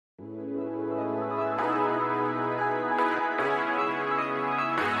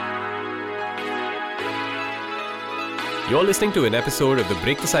You're listening to an episode of the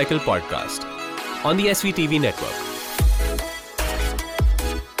Break the Cycle podcast on the SVTV network.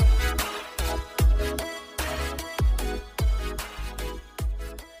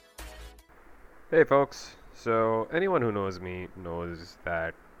 Hey folks, so anyone who knows me knows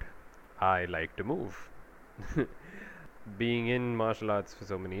that I like to move. Being in martial arts for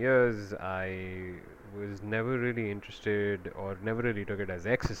so many years, I was never really interested or never really took it as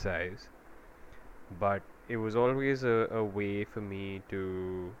exercise, but it was always a way for me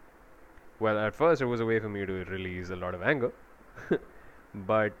to, well, at first it was a way for me to release a lot of anger.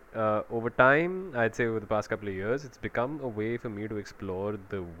 But over time, I'd say over the past couple of years, it's become a way for me to explore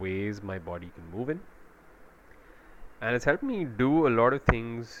the ways my body can move in. And it's helped me do a lot of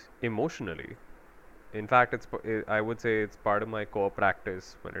things emotionally. In fact, I would say it's part of my core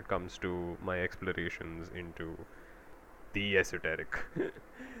practice when it comes to my explorations into the esoteric,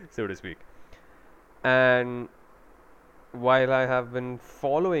 so to speak. And while I have been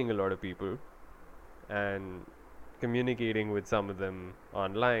following a lot of people and communicating with some of them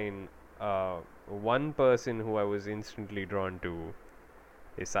online, one person who I was instantly drawn to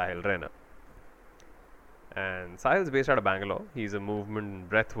is Sahil Rena. And Sahil is based out of Bangalore. He's a movement and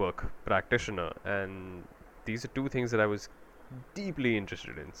breathwork practitioner, and these are two things that I was deeply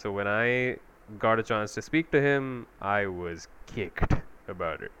interested in. So when I got a chance to speak to him, I was kicked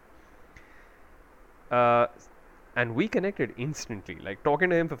about it. And we connected instantly. Like, talking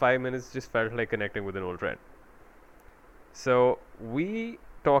to him for 5 minutes just felt like connecting with an old friend. So we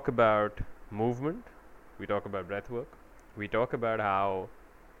talk about movement, we talk about breathwork, we talk about how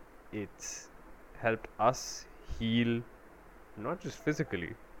it's helped us heal, not just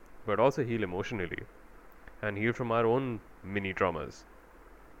physically, but also heal emotionally, and heal from our own mini traumas,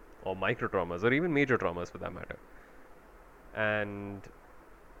 or micro traumas, or even major traumas for that matter. And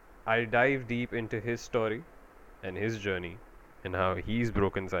I dive deep into his story and his journey, and how he's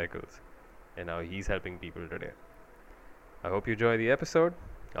broken cycles, and how he's helping people today. I hope you enjoy the episode.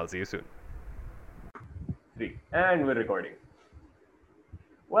 I'll see you soon. 3. And we're recording.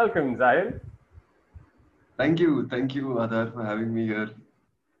 Welcome, Zahil. Thank you, Adar, for having me here.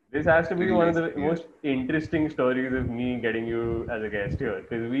 This has to be Really one of nice the to hear. most interesting stories of me getting you as a guest here,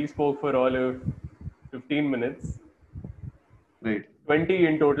 because we spoke for all of 15 minutes, Right. 20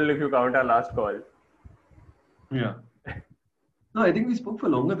 in total if you count our last call. Yeah. No, I think we spoke for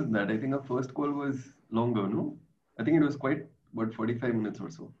longer than that. I think our first call was longer, no? I think it was quite, 45 minutes or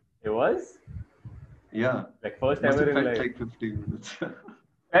so. It was? Yeah. Like first Must ever have in felt like... like 15 minutes.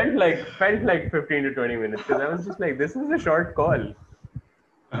 felt like 15 to 20 minutes, because I was just like, this is a short call.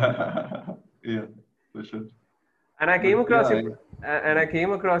 Yeah, for sure. And I came But across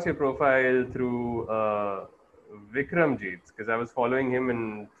yeah, your profile through Vikramjeet, because I was following him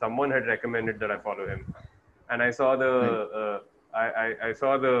and someone had recommended that I follow him, and I saw the I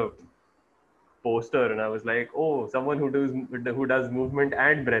saw the poster and I was like, oh, someone who does movement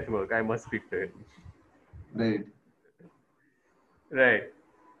and breath work. I must speak to him. right. Right.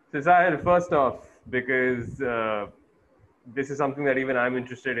 So Sahil, first off, because this is something that even I'm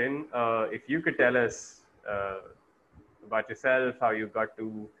interested in, if you could tell us about yourself, how you got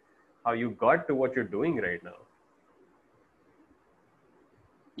to what you're doing right now,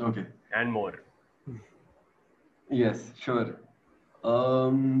 Okay. and more. Yes, sure.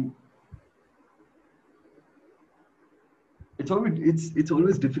 Um, it's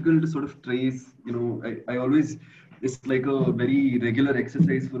always difficult to sort of trace, I always, it's like a very regular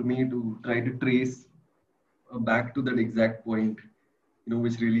exercise for me to try to trace back to that exact point,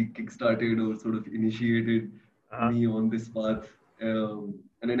 which really kickstarted or sort of initiated me on this path, and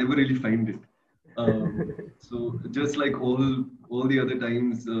I never really find it. So just like all the other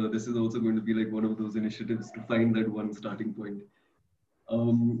times, this is also going to be like one of those initiatives to find that one starting point.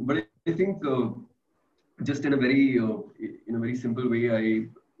 But I think just in a very simple way,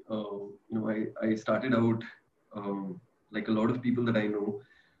 I started out like a lot of people that I know,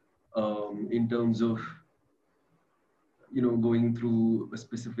 in terms of going through a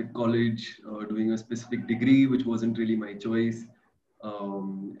specific college, doing a specific degree which wasn't really my choice,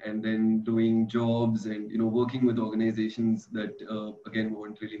 and then doing jobs and working with organizations that again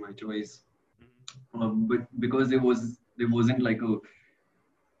weren't really my choice, but because wasn't like a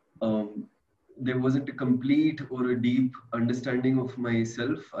um, there wasn't a complete or a deep understanding of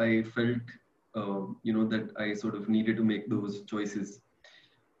myself. I felt, that I sort of needed to make those choices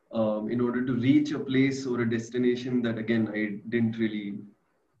in order to reach a place or a destination that, again, I didn't really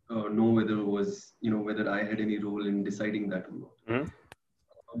know whether it was, whether I had any role in deciding that or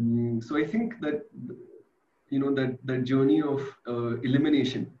not. So I think that, that journey of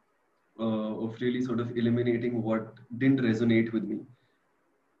elimination of really sort of eliminating what didn't resonate with me,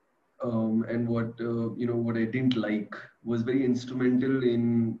 and what what I didn't like, was very instrumental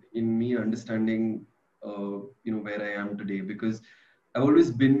in me understanding where I am today. Because I've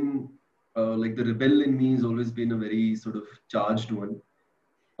always been like, the rebel in me has always been a very sort of charged one,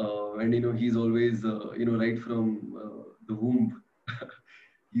 and he's always right from the womb.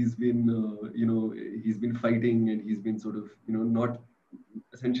 He's been he's been fighting, and he's been sort of not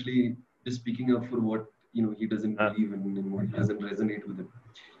essentially just speaking up for what he doesn't believe in and what doesn't resonate with him.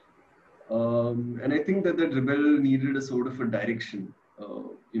 And I think that rebel needed a sort of a direction,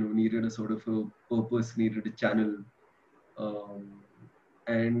 needed a sort of a purpose, needed a channel. Um,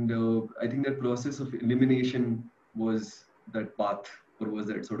 and I think that process of elimination was that path, or was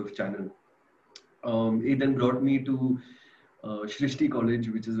that sort of channel. It then brought me to Shrishti College,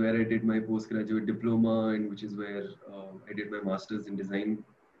 which is where I did my postgraduate diploma, and which is where I did my master's in design,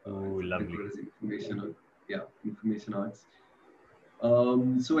 Lovely. as information arts.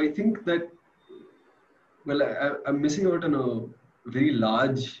 So I think that, well, I'm missing out on a very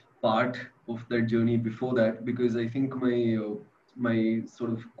large part of that journey before that, because I think my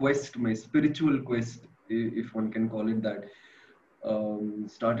sort of quest, my spiritual quest, if one can call it that,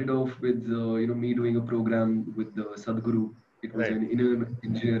 started off with me doing a program with the Sadhguru. It was an inner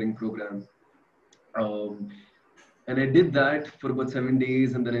engineering program, and I did that for about 7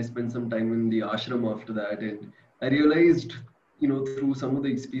 days, and then I spent some time in the ashram after that, and I realized, through some of the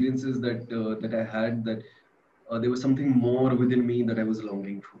experiences that I had, that there was something more within me that I was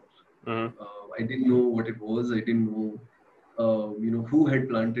longing for. I didn't know what it was. I didn't know, who had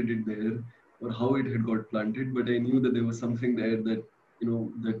planted it there or how it had got planted, but I knew that there was something there that,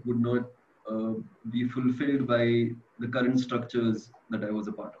 that would not be fulfilled by the current structures that I was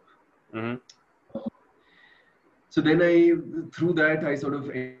a part of. So then through that, I sort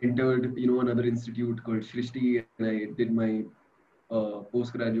of entered, another institute called Shrishti, and I did my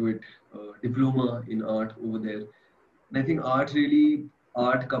postgraduate diploma in art over there. And I think art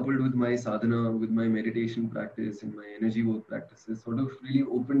coupled with my sadhana, with my meditation practice and my energy work practices, sort of really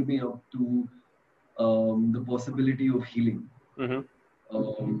opened me up to the possibility of healing. To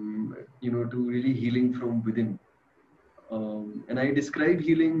really healing from within. And I describe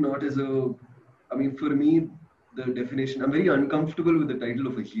healing not as for me, the definition, I'm very uncomfortable with the title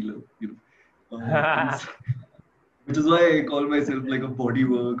of a healer, which is why I call myself like a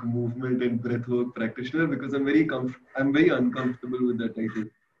bodywork, movement, and breathwork practitioner, because I'm very uncomfortable with that title.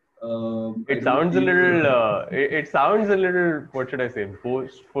 It sounds a little. It sounds a little. What should I say?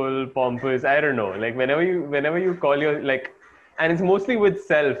 Boastful, pompous. I don't know. Like whenever you call your like, and it's mostly with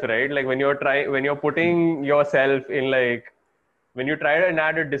self, right? Like when you're putting yourself in, like when you try and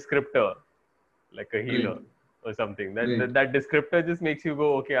add a descriptor, like a healer or something. That descriptor just makes you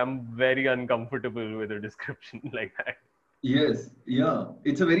go, okay, I'm very uncomfortable with a description like that. Yes, yeah,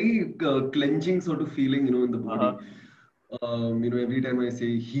 it's a very clenching sort of feeling, in the body. Every time I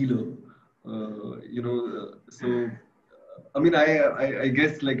say healer, so I mean, I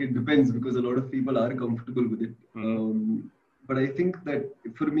guess like it depends, because a lot of people are comfortable with it. But I think that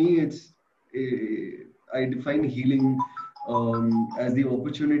for me, I define healing as the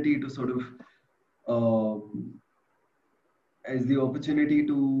opportunity to sort of as the opportunity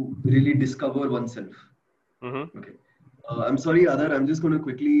to really discover oneself. Okay. I'm sorry, Adar, I'm just going to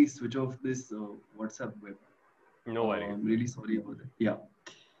quickly switch off this WhatsApp web. No worries. I'm really sorry about that. Yeah.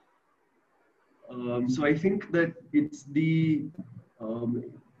 So I think that it's the,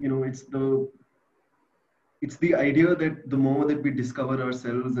 it's the idea that the more that we discover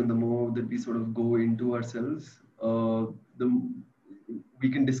ourselves and the more that we sort of go into ourselves, we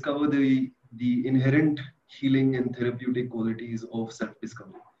can discover the inherent healing and therapeutic qualities of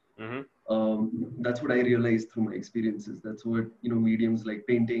self-discovery. That's what I realized through my experiences. That's what mediums like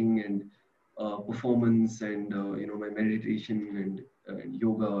painting and performance and my meditation and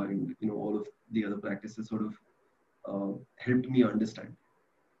yoga and all of the other practices sort of helped me understand.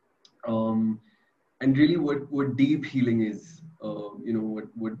 And really, what deep healing is,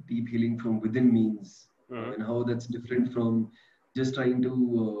 what deep healing from within means, and how that's different from just trying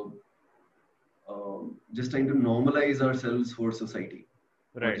to normalize ourselves for society.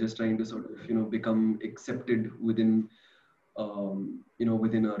 Right. Or just trying to sort of become accepted within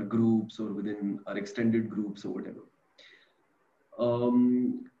within our groups or within our extended groups or whatever.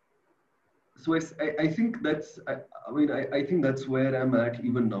 So I think that's I think that's where I'm at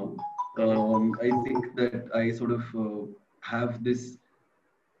even now. I think that I sort of have this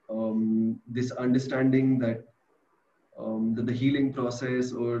this understanding that that the healing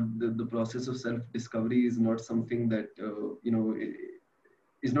process or the process of self-discovery is not something that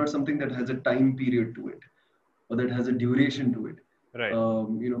is not something that has a time period to it, or that has a duration to it. Right.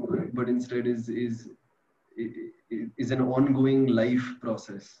 But instead is an ongoing life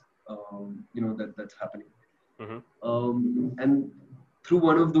process. That's happening. And through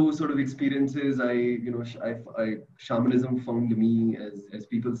one of those sort of experiences, shamanism found me, as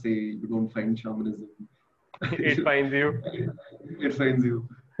people say, you don't find shamanism. It finds you. It finds you.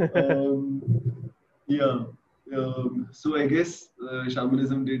 Um, yeah. So I guess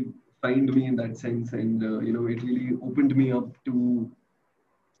shamanism did find me in that sense, and it really opened me up to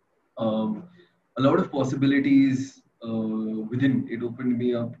um, a lot of possibilities within. It opened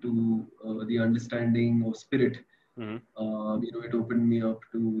me up to the understanding of spirit. It opened me up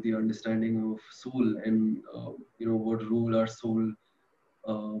to the understanding of soul, and what role our soul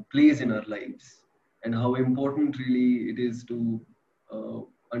plays in our lives, and how important really it is to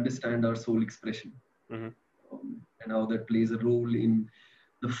understand our soul expression, and how that plays a role in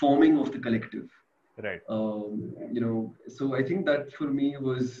the forming of the collective. Right. So I think that for me it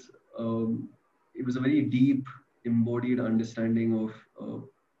was a very deep, embodied understanding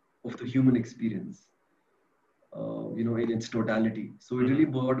of the human experience, in its totality. So it really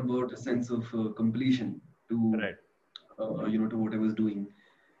brought about a sense of completion to, Right. to what I was doing.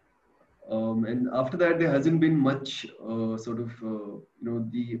 And after that, there hasn't been much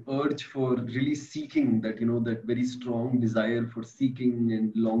the urge for really seeking that, that very strong desire for seeking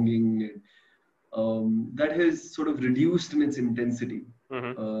and longing. That has sort of reduced in its intensity.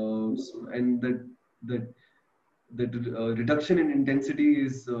 And that reduction in intensity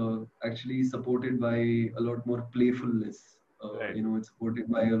is actually supported by a lot more playfulness. Right. It's supported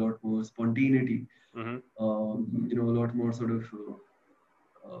by a lot more spontaneity. A lot more sort of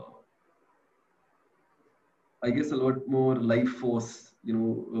I guess a lot more life force,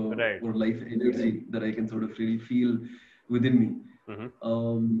 Right. or life energy that I can sort of really feel within me.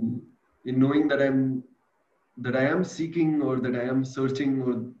 In knowing that I am seeking, or that I am searching,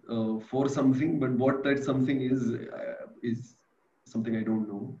 or for something, but what that something is something I don't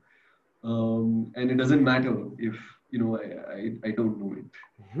know, and it doesn't matter if I don't know it,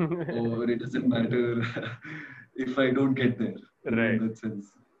 or it doesn't matter if I don't get there, Right. in that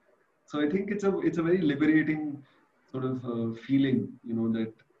sense. So I think it's a very liberating sort of feeling,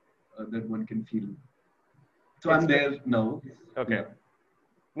 that one can feel. So I'm there now. Okay. Yeah.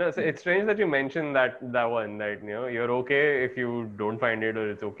 No, so it's strange that you mentioned that one, that you're okay if you don't find it, or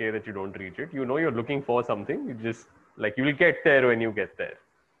it's okay that you don't reach it. You're looking for something. You just you will get there when you get there.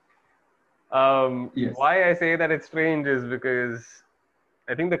 Yes. Why I say that it's strange is because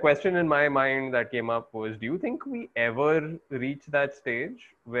I think the question in my mind that came up was, do you think we ever reach that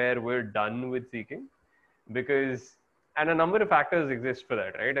stage where we're done with seeking? Because, and a number of factors exist for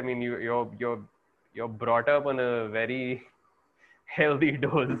that, right? I mean, you're brought up on a very healthy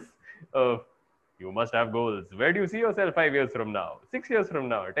dose of, you must have goals. Where do you see yourself 5 years from now, 6 years from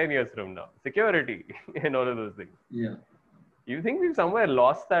now, 10 years from now, security, and all of those things. Yeah. You think we've somewhere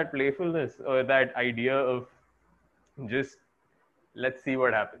lost that playfulness, or that idea of just, let's see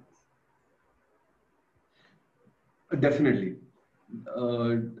what happens? Definitely.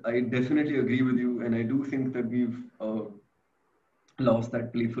 I definitely agree with you, and I do think that we've lost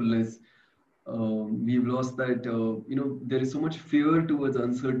that playfulness. We've lost that. There is so much fear towards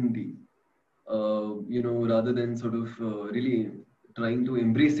uncertainty. Rather than sort of really trying to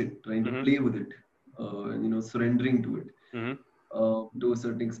embrace it, trying to play with it, surrendering to it. To a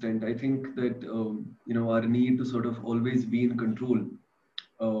certain extent, I think that our need to sort of always be in control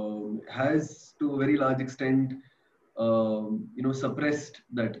has, to a very large extent, suppressed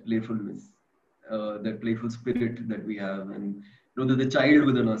that playfulness, that playful spirit that we have, and that the child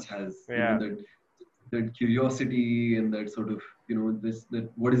within us has. Yeah. That curiosity, and that sort of that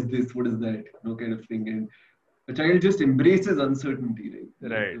what is this, what is that, kind of thing. And a child just embraces uncertainty,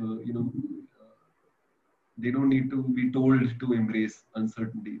 right? Right. They don't need to be told to embrace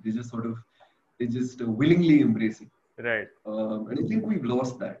uncertainty. They just willingly embrace it. Right. And I think we've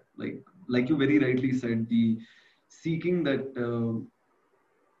lost that. Like you very rightly said, the seeking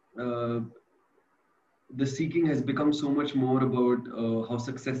the seeking has become so much more about how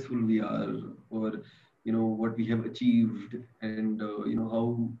successful we are, or what we have achieved, and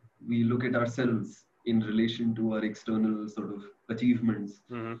how we look at ourselves in relation to our external sort of achievements.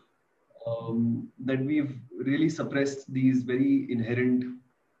 That we've really suppressed these very inherent,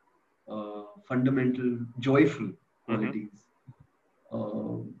 fundamental, joyful qualities,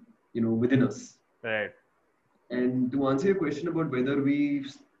 within us. Right. And to answer your question about whether we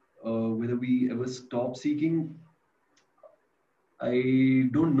ever stop seeking, I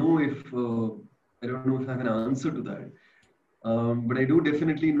don't know if I have an answer to that. But I do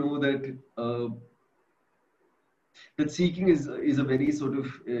definitely know that that seeking is a very sort of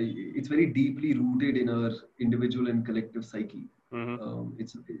it's very deeply rooted in our individual and collective psyche. Mm-hmm.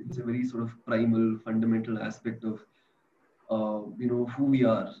 It's a very sort of primal, fundamental aspect of who we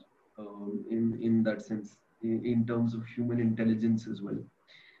are in that sense, in terms of human intelligence as well.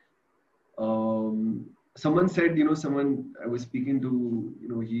 Someone said, someone I was speaking to,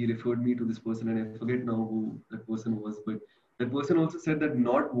 he referred me to this person, and I forget now who that person was, but that person also said that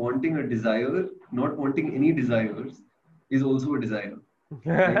not wanting a desire, not wanting any desires, is also a desire,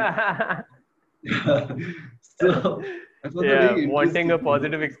 right? So I found that Yeah, very wanting a interesting.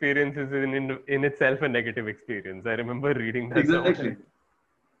 positive experience is in itself a negative experience. I remember reading that somewhere. Exactly.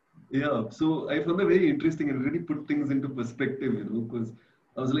 Yeah. So I found that very interesting and really put things into perspective, because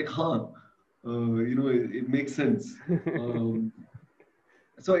I was like, huh, it makes sense. Um,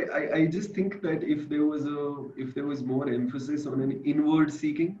 so I just think that if there was more emphasis on an inward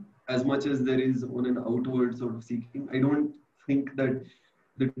seeking as much as there is on an outward sort of seeking, I don't think that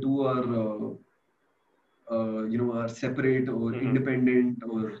the two are separate or Mm-hmm. independent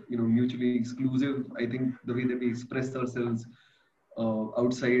or mutually exclusive. I think the way that we express ourselves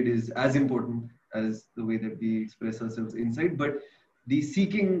outside is as important as the way that we express ourselves inside. But the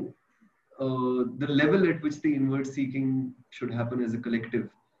seeking, the level at which the inward seeking should happen as a collective,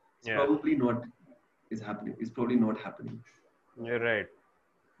 is Yeah, probably not is happening. Is probably not happening. you're right.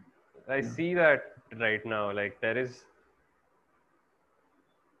 I Yeah. see that right now. Like there's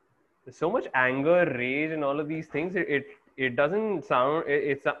so much anger, rage, and all of these things. It doesn't sound.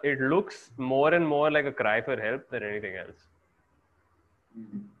 It looks more and more like a cry for help than anything else.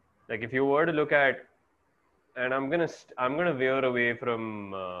 Mhm. Like if you were to look at, and I'm gonna veer away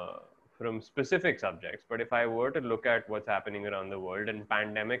from specific subjects, but if I were to look at what's happening around the world, and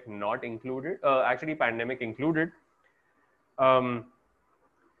pandemic not included, actually pandemic included, um,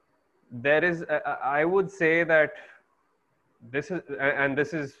 there is I would say that this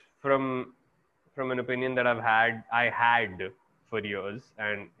is from an opinion that I had for years,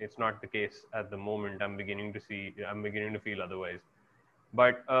 and it's not the case at the moment. I'm beginning to feel otherwise.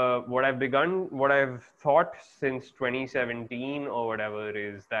 But what I've thought since 2017 or whatever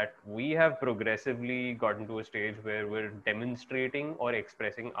is that we have progressively gotten to a stage where we're demonstrating or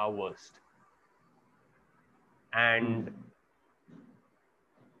expressing our worst. And Mhm.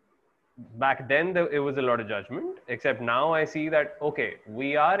 back then, it was a lot of judgment, except now I see that, okay,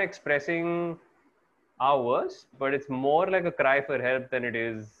 we are expressing our worst, but it's more like a cry for help than it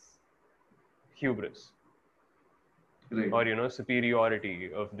is hubris Right. or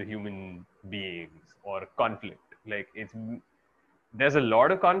superiority of the human beings or conflict. Like there's a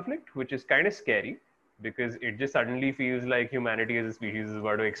lot of conflict, which is kind of scary because it just suddenly feels like humanity as a species is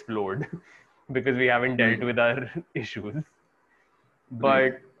about to explode because we haven't dealt Right. with our issues.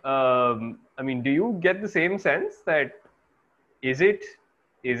 Right. But I mean, do you get the same sense that is it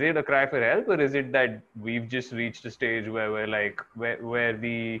is it a cry for help, or is it that we've just reached a stage where we're like where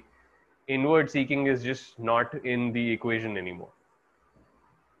the inward seeking is just not in the equation anymore?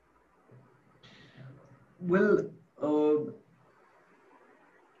 Well, uh,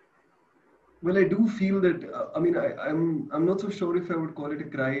 well, I do feel that. I mean, I'm not so sure if I would call it a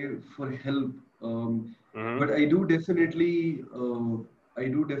cry for help, Mm-hmm. but I do definitely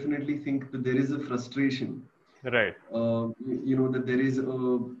think that there is a frustration. Right. That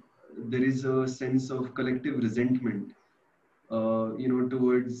there is a sense of collective resentment.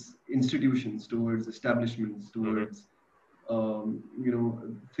 Towards institutions, towards establishments, Mm-hmm. towards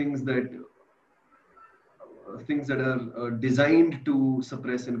things that are designed to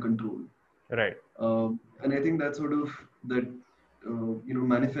suppress and control. Right. And I think that sort of that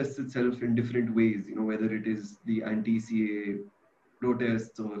manifests itself in different ways. Whether it is the anti-CA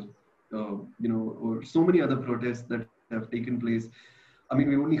protests or so many other protests that have taken place. I mean,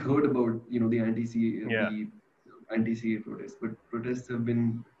 we only heard about Yeah. the anti-CA protests, but protests have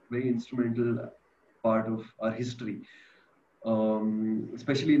been very instrumental part of our history,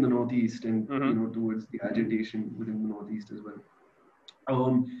 especially in the Northeast and Mm-hmm. towards the agitation within the Northeast as well.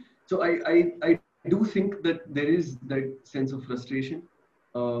 So I do think that there is that sense of frustration.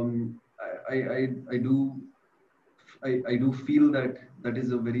 I do feel that that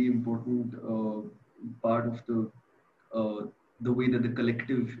is a very important part of the way that the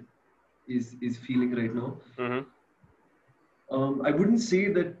collective is feeling right now. Mm-hmm. I wouldn't say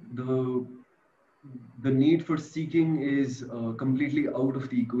that the need for seeking is completely out of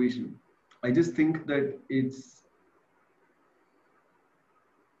the equation. I just think that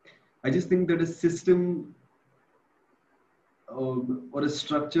a system or a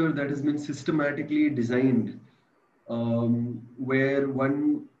structure that has been systematically designed where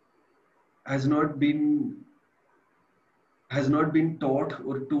one has not been taught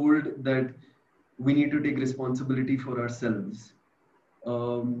or told that we need to take responsibility for ourselves,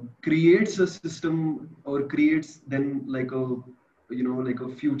 creates a system or creates then like a like a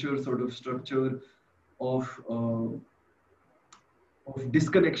future sort of structure of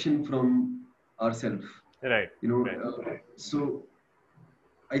disconnection from ourselves. Right. You know, Right. so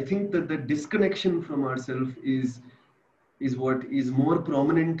I think that the disconnection from ourselves is what is more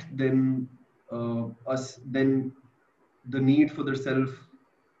prominent than us than the need for the self,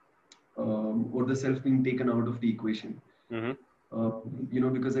 or the self being taken out of the equation.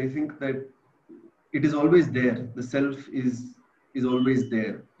 Mm-hmm. Because I think that it is always there. The self is always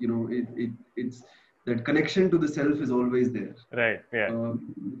there. It's that connection to the self is always there. Right. Yeah.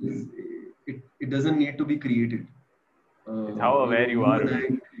 It doesn't need to be created. It's how aware you You are and of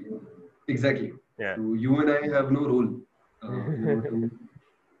it. I, exactly. Yeah. So you and I have no role, to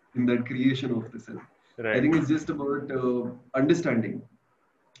in that creation of the self. I Right. think it's just about understanding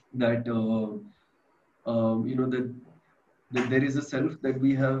that that there is a self that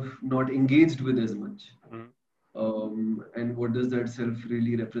we have not engaged with as much. Mm-hmm. And what does that self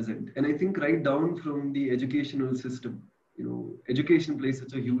really represent? And I think right down from the educational system, education plays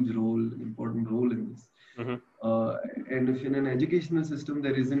such a huge role, an important role in this. Mm-hmm. Uh, and if in an educational system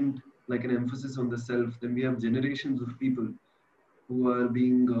there isn't like an emphasis on the self, then we have generations of people who are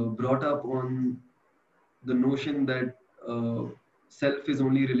being brought up on the notion that self is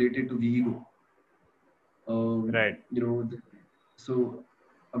only related to the ego. Right. So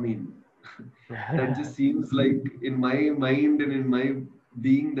I mean, that just seems like, in my mind and in my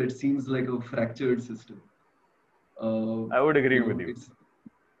being, that seems like a fractured system. I would agree with you. It's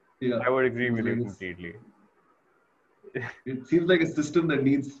yeah, I would agree seems with you like completely. it seems like a system that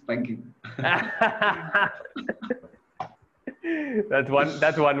needs spanking. That's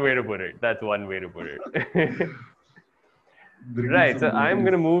one way to put it. That's one way to put it. Bringing Right. some So I'm going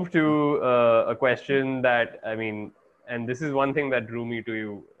notice. to move to a question that, I mean, and this is one thing that drew me to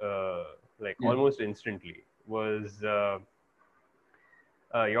you like Yeah, almost instantly was your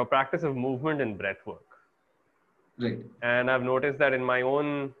practice of movement and breath work. right, And I've noticed that in my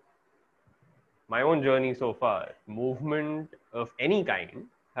own journey so far, movement of any kind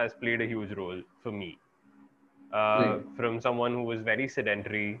has played a huge role for me. right, From someone who was very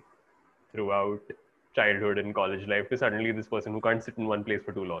sedentary throughout childhood and college life to suddenly this person who can't sit in one place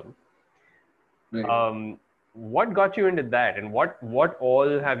for too long. right. What got you into that, and what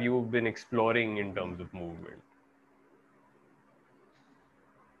all have you been exploring in terms of movement?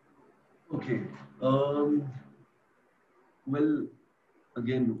 Okay. Well,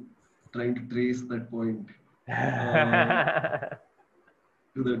 again, trying to trace that point. Uh,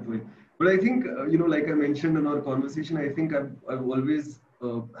 to that point. But I think, like I mentioned in our conversation, I think I've always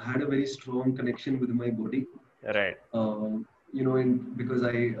had a very strong connection with my body. Right. And because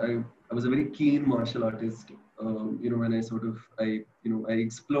I was a very keen martial artist. When I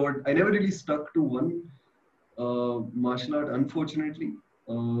explored. I never really stuck to one martial art, unfortunately.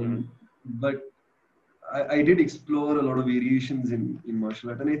 Mm-hmm. But I did explore a lot of variations in martial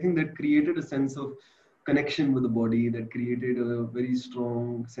art, and I think that created a sense of connection with the body, that created a very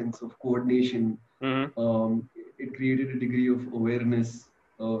strong sense of coordination. Mm-hmm. It created a degree of awareness,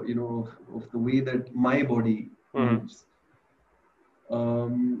 of the way that my body Mm-hmm. moves.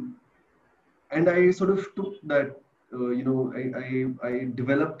 Um, and I sort of took that, I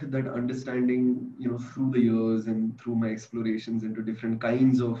developed that understanding, through the years and through my explorations into different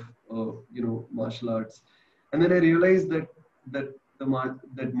kinds of, martial arts. And then I realized that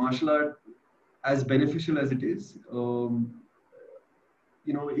that martial art, as beneficial as it is,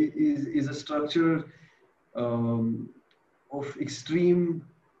 is a structure um, of extreme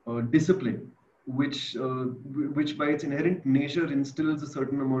discipline, which by its inherent nature instills a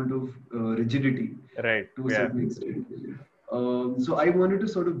certain amount of rigidity Right. to a Yeah. certain extent. So I wanted to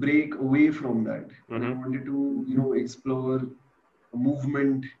sort of break away from that, and I Mm-hmm. wanted to, explore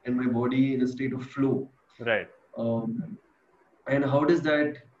movement and my body in a state of flow. Right. Um, and how does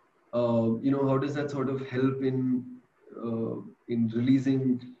that sort of help in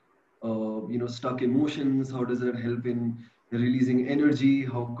releasing stuck emotions? How does that help in releasing energy?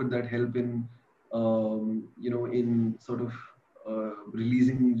 How could that help in sort of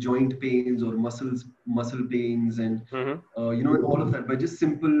releasing joint pains or muscle pains, and Mm-hmm. and all of that by just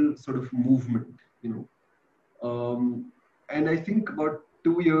simple sort of movement. you know and I think about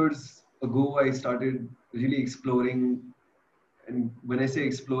 2 years ago I started really exploring. And when I say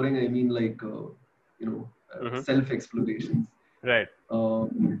exploring, I mean like Mm-hmm. self explorations. Right.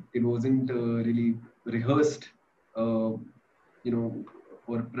 It wasn't really rehearsed. uh,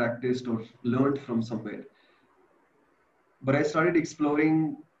 or practiced or learned from somewhere. But I started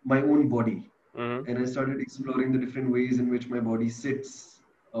exploring my own body, Mm-hmm. and I started exploring the different ways in which my body sits,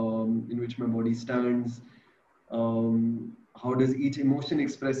 in which my body stands. How does each emotion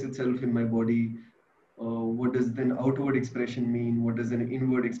express itself in my body? What does then outward expression mean? What does an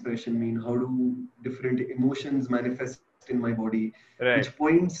inward expression mean? How do different emotions manifest in my body? Which Right.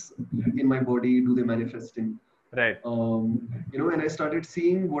 points in my body do they manifest in? Right. And I started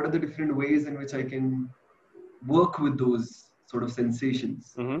seeing what are the different ways in which I can work with those sort of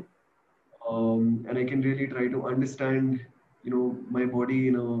sensations, Mm-hmm. and I can really try to understand, my body,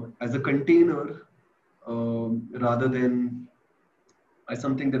 as a container, rather than as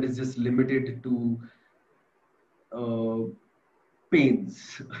something that is just limited to uh,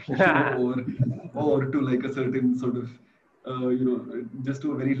 pains, or to like a certain sort of, just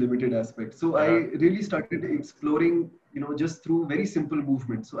to a very limited aspect. So I Uh-huh. really started exploring, just through very simple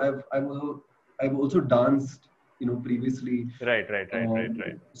movements. So I've also danced, previously. Right. Right. Right. Right.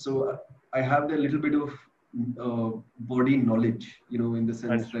 Right. So I have a little bit of body knowledge, in the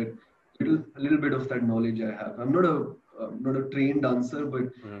sense Understood. that a little bit of that knowledge I have. I'm not a trained dancer, but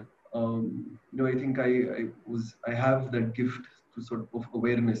Mm-hmm. I think I have that gift to sort of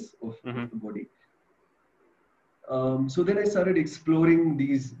awareness of Mm-hmm. the body. So then I started exploring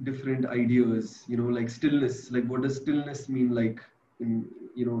these different ideas, like stillness. Like, what does stillness mean? Like in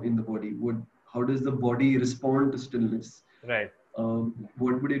the body, how does the body respond to stillness? Right.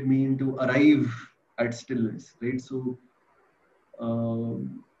 What would it mean to arrive at stillness, right? So,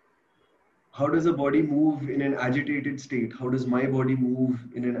 um, how does a body move in an agitated state? How does my body move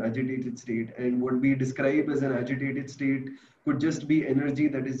in an agitated state? And what we describe as an agitated state could just be energy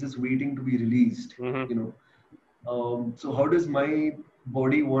that is just waiting to be released, Mm-hmm. you know. So how does my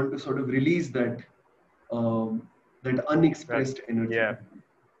body want to sort of release that Right. unexpressed energy, Yeah.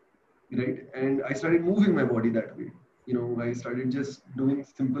 right? And I started moving my body that way. I started just doing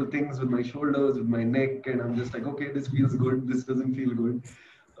simple things with my shoulders, with my neck, and I'm just like, okay, this feels good, this doesn't feel good,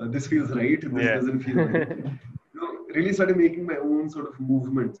 this feels right, this Yeah. doesn't feel right. Really started making my own sort of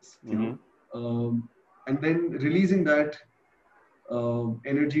movements, Mm-hmm. and then releasing that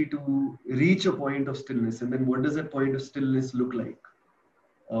energy to reach a point of stillness. And then what does that point of stillness look like?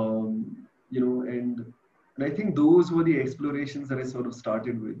 And I think those were the explorations that I sort of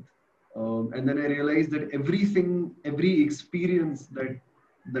started with. And then I realized that every experience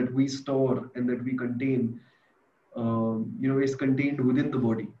that we store and that we contain, is contained within the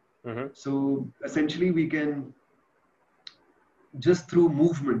body. Mm-hmm. So essentially, we can just through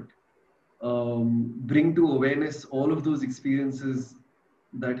movement bring to awareness all of those experiences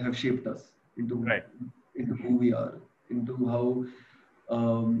that have shaped us Right. into who we are, into how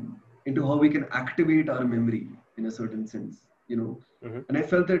into how we can activate our memory in a certain sense, Mm-hmm. And I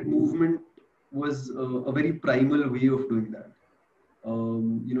felt that movement was a very primal way of doing that.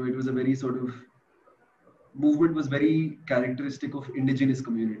 It was a very sort of movement was very characteristic of indigenous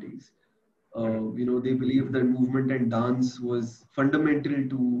communities. Mm-hmm. They believed that movement and dance was fundamental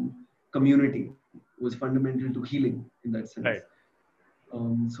to community, was fundamental to healing in that sense. Right.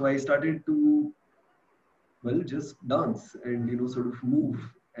 So I started to, well, just dance and, sort of move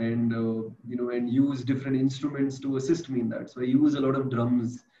and, and use different instruments to assist me in that. So I use a lot of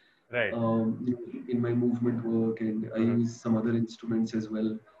drums Right. in my movement work, and I Mm-hmm. use some other instruments as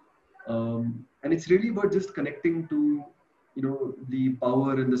well. And it's really about just connecting to, the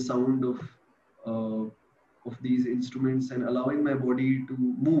power and the sound uh, of these instruments and allowing my body to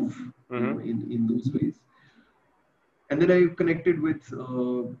move, Mm-hmm. in those ways. And then I connected with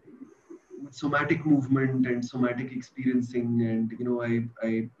somatic movement and somatic experiencing, and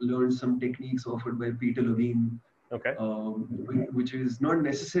I learned some techniques offered by Peter Levine, Okay. which is not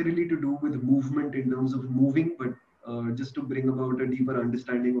necessarily to do with movement in terms of moving, but just to bring about a deeper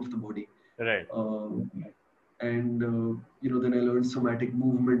understanding of the body. Right. Um, and then I learned somatic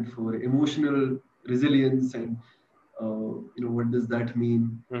movement for emotional resilience, and what does that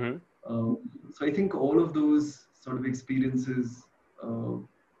mean? Mm-hmm. So I think all of those sort of experiences uh,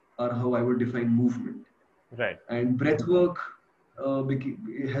 are how I would define movement. Right. And breath work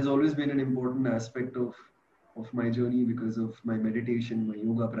has always been an important aspect of my journey because of my meditation, my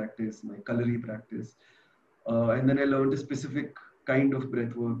yoga practice, my Kalari practice. And then I learned a specific kind of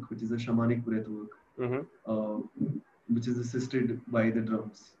breath work, which is a shamanic breath work, Mm-hmm. uh, which is assisted by the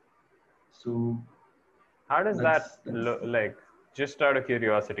drums. So How does that that's look like? Just out of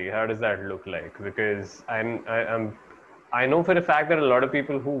curiosity, how does that look like? Because I know for a fact that a lot of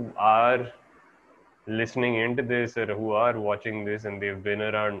people who are listening into this or who are watching this and they've been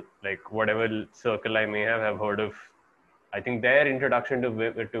around like whatever circle I may have heard of, I think their introduction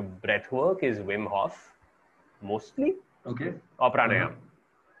to breath work is Wim Hof mostly Okay. or pranayam.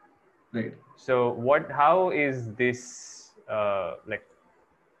 Right. So how is this like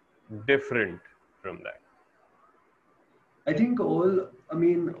different from that? I think I would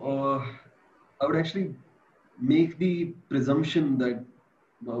actually make the presumption that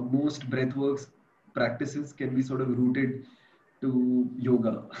most breathworks practices can be sort of rooted to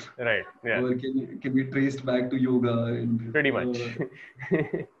yoga, Right. Yeah. or can be traced back to yoga, and Pretty much.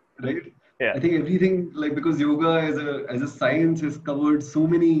 right. Yeah. I think everything, like, because yoga as a science has covered so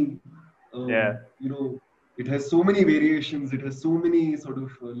many, Yeah. it has so many variations, it has so many sort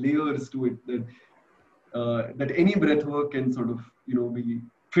of layers to it that any breath work can sort of be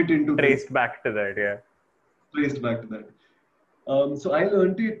fit into this, Traced back to that. Yeah. traced back to that. So I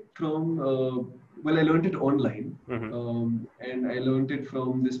learned it from I learned it online, and I learned it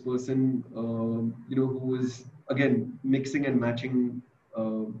from this person who was again mixing and matching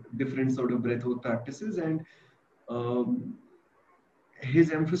different sort of breathwork practices, and um,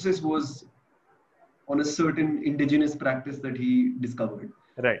 his emphasis was on a certain indigenous practice that he discovered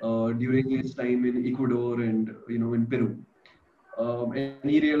Right. during his time in Ecuador and in Peru. And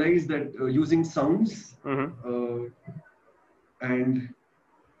he realized that using sounds and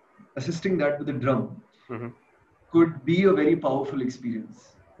assisting that with a drum could be a very powerful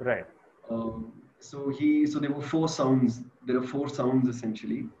experience. Right. So there were four sounds. There are four sounds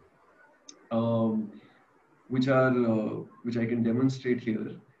essentially, um, which I can demonstrate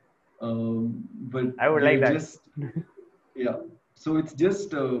here. But I would like that. just yeah. So it's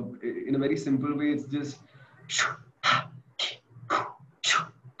just in a very simple way. It's just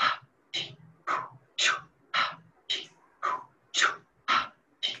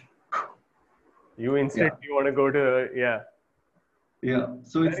you instantly want to go to yeah.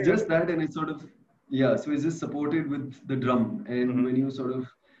 So it's just that, and it's sort of so it's just supported with the drum, and when you sort of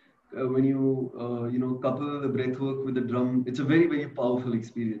couple the breath work with the drum, it's a very, very powerful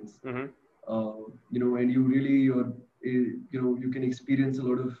experience. And you really you can experience a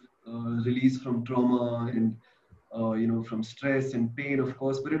lot of release from trauma and from stress and pain, of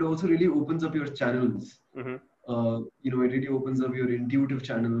course, but it also really opens up your channels. It really opens up your intuitive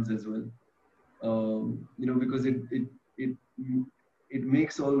channels as well. Because it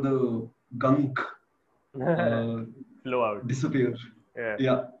makes all the gunk flow out, disappear.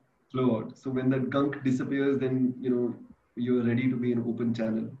 Yeah, flow out. So when that gunk disappears, then you're ready to be an open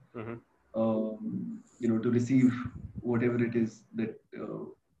channel. To receive whatever it is that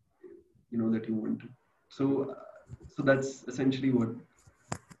that you want to. So that's essentially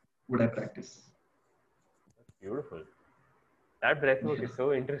what I practice. That's beautiful. That breathwork is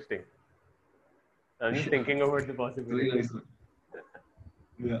so interesting. I'm just thinking about the possibilities. Very nice one.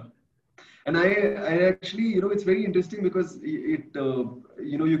 Yeah. And I actually, it's very interesting because it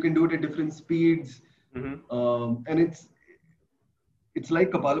you can do it at different speeds, and it's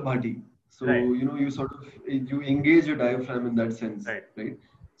like Kapalabhati. So you sort of you engage your diaphragm in that sense, right?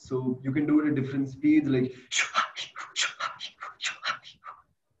 So you can do it at different speeds, like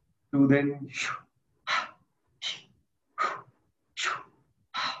to then.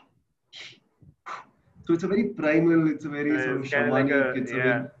 So it's a very primal, it's a very sort of shamanic, it's a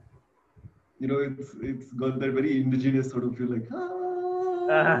very, it's got that very indigenous sort of feel, like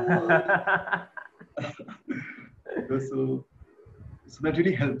so that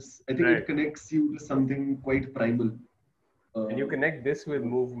really helps. I think it connects you to something quite primal. And you connect this with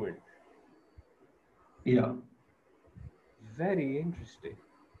movement. Yeah. Very interesting.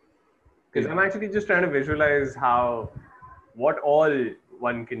 Because I'm actually just trying to visualize what all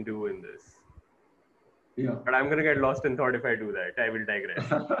one can do in this. Yeah. But I'm going to get lost in thought if I do that. I will digress.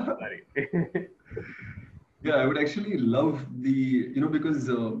 Sorry. Yeah, I would actually love because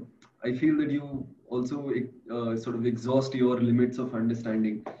I feel that you also sort of exhaust your limits of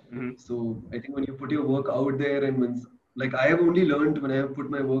understanding. So I think when you put your work out there, and like I have only learned when I have put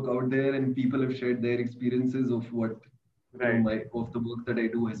my work out there and people have shared their experiences of what of the work that I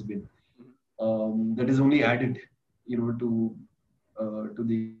do has been. That is only added, to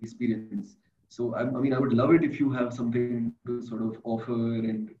the experience. So I would love it if you have something to sort of offer,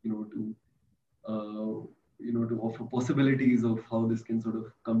 and to offer possibilities of how this can sort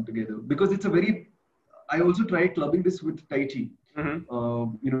of come together. Because it's I also tried clubbing this with Tai Chi, with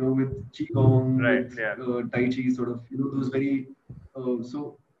Qigong, with Tai Chi, sort of, those very,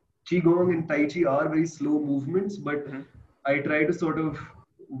 so Qigong and Tai Chi are very slow movements, but I try to sort of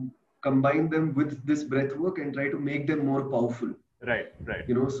combine them with this breath work and try to make them more powerful. Right, right.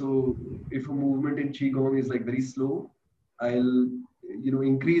 So if a movement in qigong is like very slow, I'll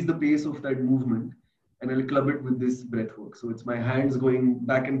increase the pace of that movement, and I'll club it with this breath work. So it's my hands going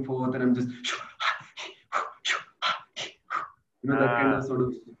back and forth, and I'm just that kind of Ah, sort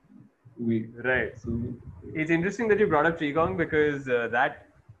of way. right. So It's interesting that you brought up qigong because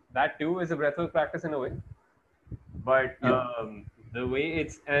that too is a breathwork practice in a way. But yeah, the way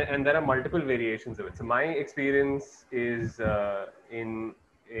and there are multiple variations of it. So my experience is in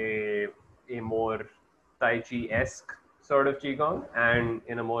a more Tai Chi esque sort of qigong and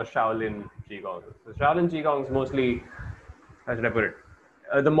in a more Shaolin qigong. So Shaolin qigong is mostly, how should I put it,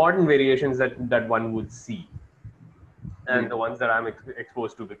 the modern variations that one would see, and right. the ones that I'm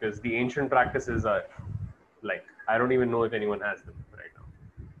exposed to, because the ancient practices are like, I don't even know if anyone has them right now.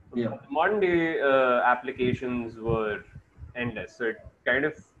 Yeah, But the modern day applications were endless, so it kind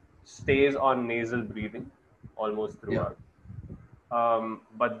of stays on nasal breathing almost yeah, throughout.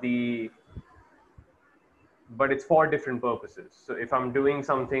 But it's for different purposes. So if I'm doing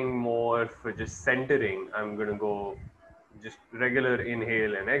something more for just centering, I'm going to go just regular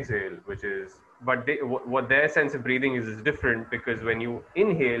inhale and exhale, which is, but what their sense of breathing is different, because when you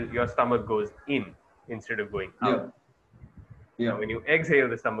inhale, your stomach goes in instead of going out. yeah, yeah, And when you exhale,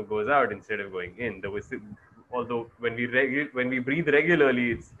 the stomach goes out instead of going in. Although when we breathe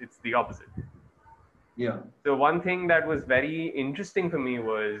regularly, it's the opposite. yeah. So one thing that was very interesting for me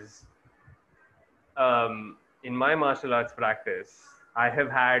was, in my martial arts practice, I've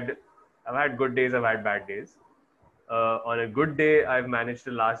had good days, I've had bad days. On a good day, I've managed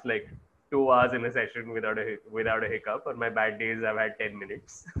to last like 2 hours in a session without a hiccup. On my bad days, I've had 10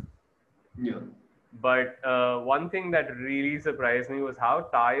 minutes. Yeah. But one thing that really surprised me was how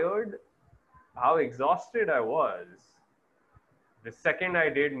tired, how exhausted I was the second I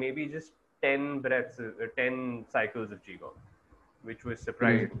did maybe just 10 cycles of Qigong, which was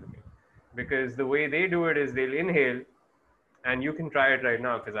surprising Right. to me. Because the way they do it is they'll inhale, and you can try it right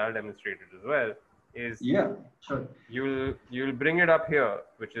now because I'll demonstrate it as well, is Yeah. Sure. you'll bring it up here,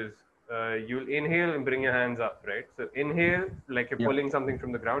 which is you'll inhale and bring your hands up, right? So inhale, like you're Yeah. pulling something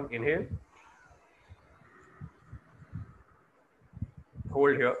from the ground, inhale,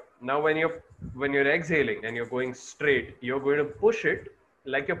 hold here. Now when you're exhaling and you're going straight, you're going to push it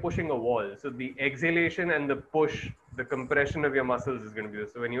like you're pushing a wall. So the exhalation and the push, the compression of your muscles is going to be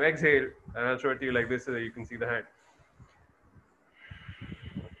this. So when you exhale, and I'll show it to you like this so that you can see the hand.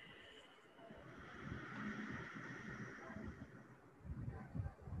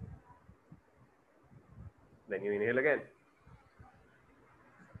 Then you inhale again.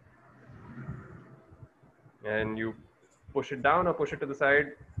 And you push it down or push it to the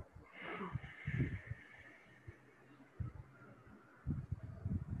side.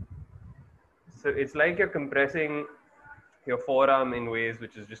 So it's like you're compressing your forearm in ways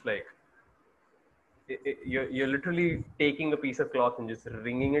which is just like, you're literally taking a piece of cloth and just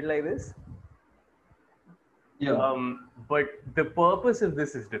wringing it like this. Yeah. But the purpose of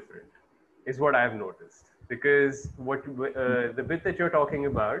this is different, is what I've noticed. Because the bit that you're talking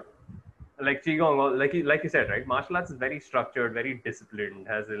about, like qigong, like you said, right? Martial arts is very structured, very disciplined,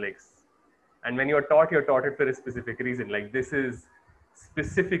 has a like, and when you're taught it for a specific reason. Like this is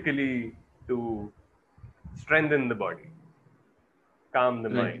specifically to strengthen the body, calm the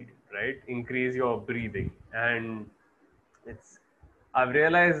mind, Right. right? Increase your breathing, and it's. I've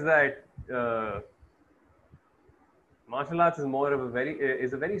realized that martial arts is more of a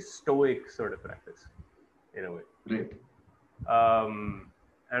very stoic sort of practice, in a way. Right.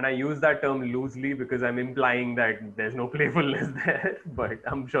 And I use that term loosely because I'm implying that there's no playfulness there, but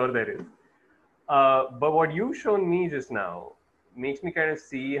I'm sure there is. But what you've shown me just now makes me kind of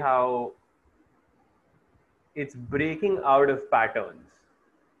see how it's breaking out of patterns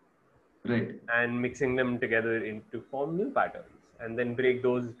Right. and mixing them together to form new patterns, and then break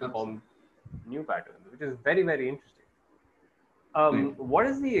those to Absolutely. form new patterns, which is very, very interesting. Right. What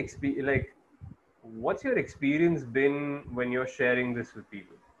is the experience like? What's your experience been when you're sharing this with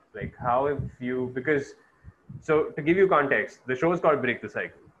people? Like, how have you? Because, so to give you context, the show is called Break the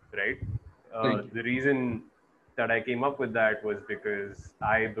Cycle, right? Right. The reason that I came up with that was because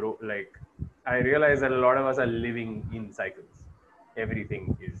I realized that a lot of us are living in cycles.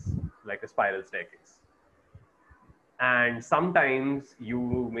 Everything is like a spiral staircase, and sometimes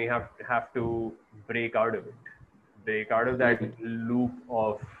you may have to break out of it, break out of that Right. loop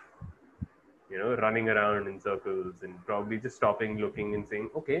of running around in circles, and probably just stopping, looking, and saying,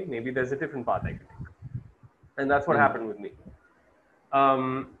 okay, maybe there's a different path I can take. And that's what Right. happened with me.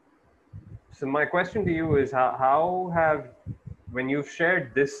 Um, so my question to you is, how have, when you've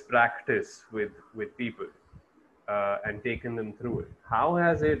shared this practice with people, and taken them through it. How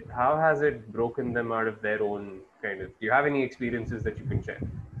has it broken them out of their own kind of? Do you have any experiences that you can share?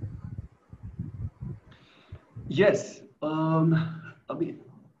 Yes. I mean,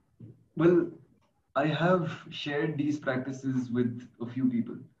 well, I have shared these practices with a few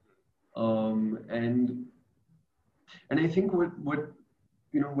people, and I think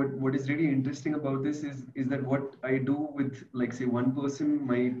what is really interesting about this is that what I do with, like, say, one person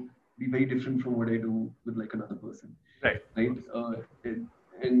might be very different from what I do with, like, another person, Right. right?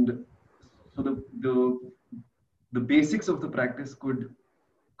 And so the basics of the practice could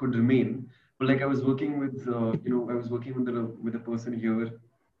remain. But like I was working with I was working with a person here,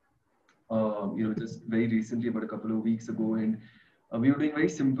 just very recently, about a couple of weeks ago, and we were doing very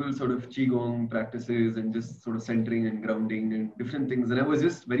simple sort of qigong practices and just sort of centering and grounding and different things. And I was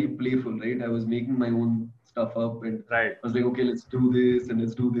just very playful, right? I was making my own stuff up, and Right. I was like, okay, let's do this and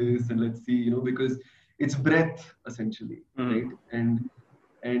let's do this and let's see, because it's breath essentially, right? And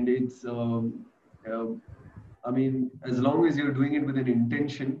it's I mean, as long as you're doing it with an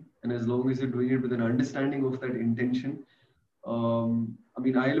intention and as long as you're doing it with an understanding of that intention, I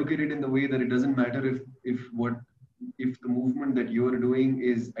mean, I look at it in the way that it doesn't matter if the movement that you are doing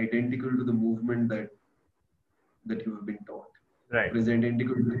is identical to the movement that you have been taught, Right. or is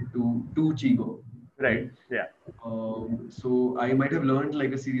identical to Qigong, Right. right? Yeah. So I might have learned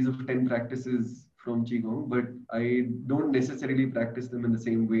like a series of 10 practices from Qigong, but I don't necessarily practice them in the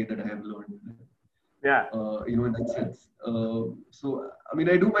same way that I have learned them. Yeah. In that sense. So, I mean,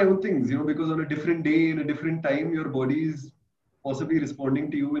 I do my own things, because on a different day, in a different time, your body is possibly responding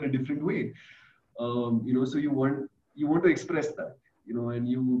to you in a different way. So you want to express that, and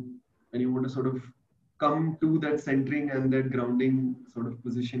you want to sort of come to that centering and that grounding sort of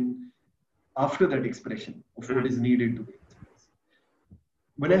position after that expression of what is needed to be expressed.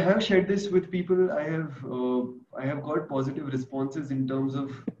 When I have shared this with people, I have got positive responses in terms of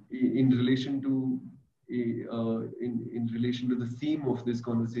in relation to in relation to the theme of this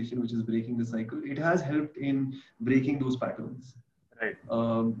conversation, which is breaking the cycle. It has helped in breaking those patterns. Right.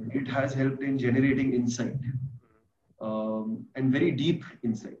 It has helped in generating insight, and very deep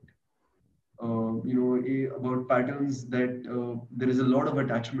insight. About patterns that there is a lot of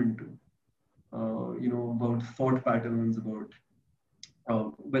attachment to. About thought patterns, about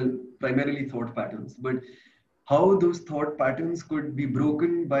primarily thought patterns, but how those thought patterns could be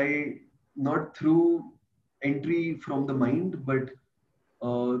broken by not through entry from the mind, but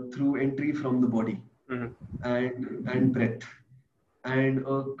through entry from the body and breath and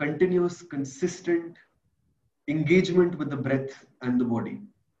a continuous, consistent engagement with the breath and the body,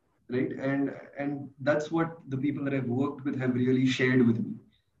 right? And that's what the people that I've worked with have really shared with me.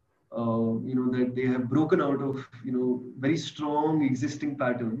 That they have broken out of very strong existing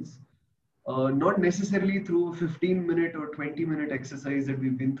patterns, not necessarily through a 15-minute or 20-minute exercise that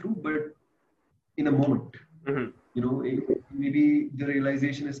we've been through, but in a moment. Maybe the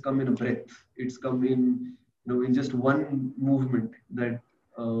realization has come in a breath. It's come in just one movement that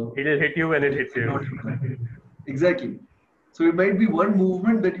It'll hit you when it hits you. Exactly. So it might be one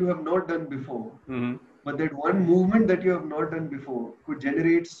movement that you have not done before, but that one movement that you have not done before could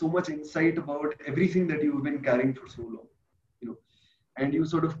generate so much insight about everything that you've been carrying for so long. And you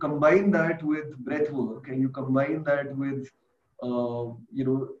sort of combine that with breath work, and you combine that with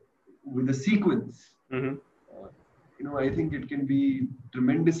with the sequence. I think it can be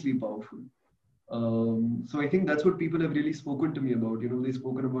tremendously powerful. So I think that's what people have really spoken to me about. They've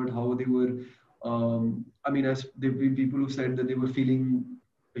spoken about how they were, as there've been people who said that they were feeling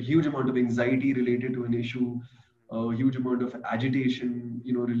a huge amount of anxiety related to an issue, a huge amount of agitation,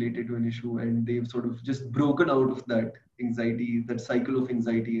 related to an issue, and they've sort of just broken out of that anxiety, that cycle of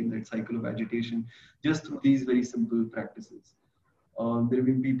anxiety and that cycle of agitation, just through these very simple practices. There have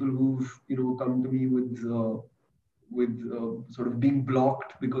been people who've, come to me with sort of being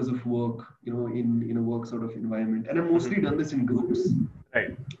blocked because of work, in a work sort of environment. And I've mostly done this in groups.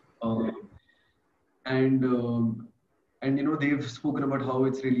 Right. And they've spoken about how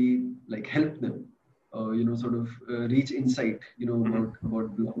it's really like helped them, sort of reach insight,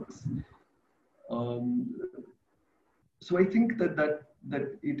 about blocks. So I think that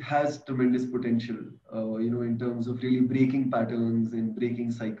it has tremendous potential, in terms of really breaking patterns and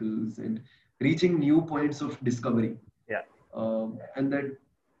breaking cycles and reaching new points of discovery. Yeah. And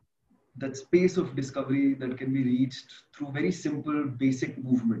that space of discovery that can be reached through very simple, basic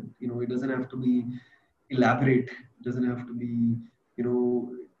movement. It doesn't have to be elaborate. It doesn't have to be,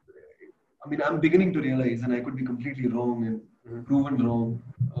 I'm beginning to realize, and I could be completely wrong and proven wrong,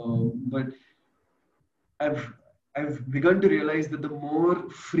 but I've begun to realize that the more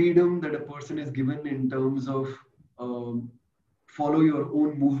freedom that a person is given in terms of um, follow your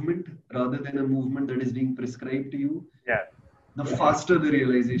own movement rather than a movement that is being prescribed to you, Yeah. the faster the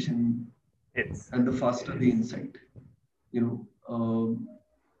realization It's. and the faster the insight. You know,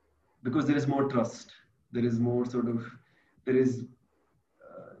 because there is more trust. There is more sort of, there is,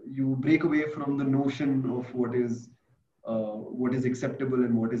 you break away from the notion of what is acceptable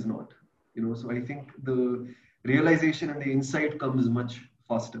and what is not. You know, so I think the realization and the insight comes much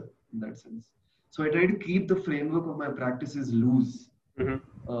faster in that sense. So I try to keep the framework of my practices loose. Mm-hmm.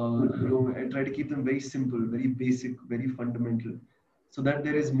 You know, I try to keep them very simple, very basic, very fundamental, so that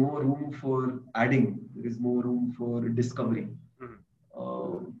there is more room for adding, there is more room for discovery. Mm-hmm.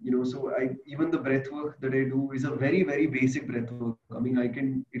 You know, so I even the breath work that I do is a very, very basic breath work. I mean,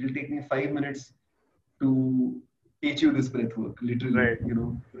 it'll take me 5 minutes to teach you this breath work, literally, Right. you know,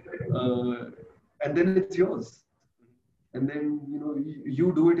 and then it's yours. And then, you know,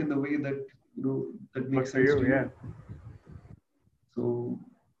 you do it in the way that, you know, that makes Works for sense to you, yeah. you. So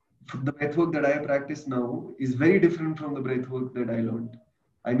the breath work that I practice now is very different from the breath work that I learned.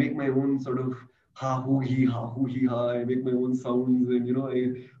 I make my own sort of ha hoo hee ha hoo hee ha. I make my own sounds, and you know, I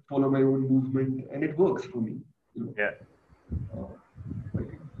follow my own movement, and it works for me. You know, Yeah. I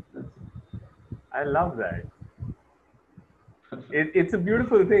think that's I love that. It's a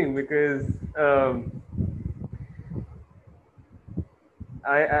beautiful thing because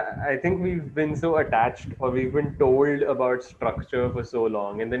I think we've been so attached, or we've been told about structure for so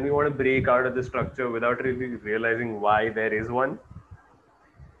long, and then we want to break out of the structure without really realizing why there is one.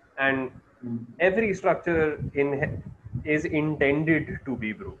 And mm, every structure is intended to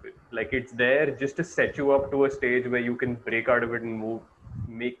be broken. Like it's there just to set you up to a stage where you can break out of it and move,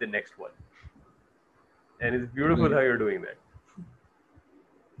 make the next one. And it's beautiful right. how you're doing that.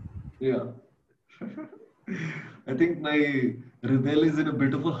 Yeah. I think my rebel is in a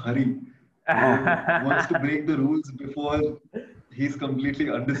bit of a hurry. You know, wants to break the rules before he's completely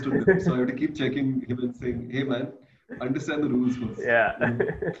understood them. So I have to keep checking him and saying, "Hey, man, understand the rules first." Yeah. You know,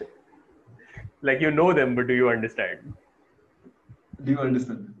 Like you know them, but do you understand? do you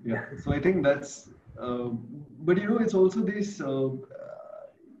understand? Yeah. So I think that's. But you know, it's also this.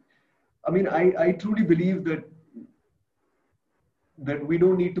 I mean, I truly believe that we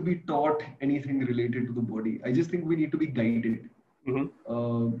don't need to be taught anything related to the body. I just think we need to be guided. Mm-hmm.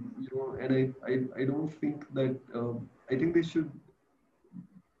 You know, and I don't think that I think they should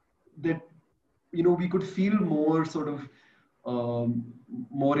that you know we could feel more sort of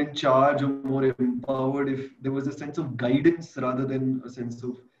more in charge or more empowered if there was a sense of guidance rather than a sense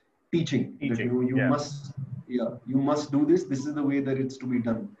of teaching that you Teaching. know you Yeah. must you must do this is the way that it's to be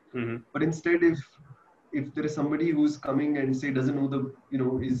done. Mm-hmm. But instead, if there is somebody who's coming and say doesn't know the you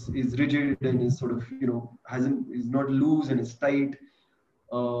know is rigid and is sort of you know hasn't is not loose and is tight,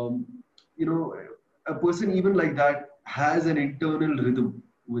 um, you know, a person even like that has an internal rhythm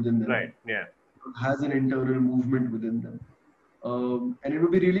within Right. them, Yeah. has an internal movement within them. And it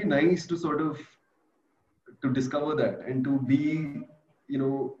would be really nice to sort of to discover that and to be, you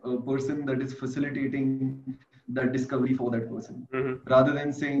know, a person that is facilitating that discovery for that person, Mm-hmm. rather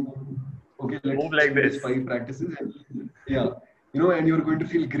than saying, okay, let's Move do like these this. 5 practices, and yeah, you know, and you're going to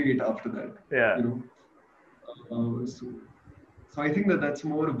feel great after that, Yeah. you know. So I think that that's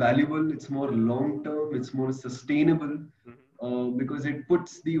more valuable, it's more long term, it's more sustainable, Mm-hmm. because it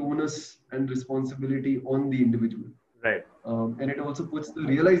puts the onus and responsibility on the individual. Right. And it also puts the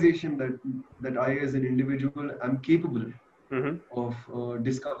realization that I, as an individual, am capable Mm-hmm. of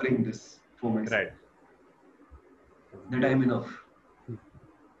discovering this for myself. Right. That I'm enough.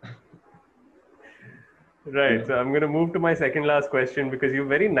 Right. Yeah. So I'm going to move to my second last question because you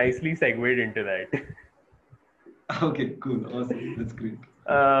very nicely segued into that. Okay. Cool. Awesome. That's great.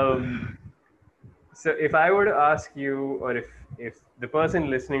 um, so if I were to ask you, or if the person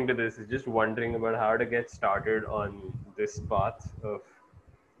listening to this is just wondering about how to get started on this path of,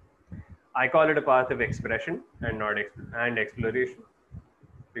 I call it a path of expression and not and exploration,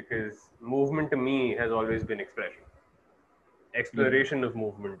 because movement to me has always been expression. Right. Exploration of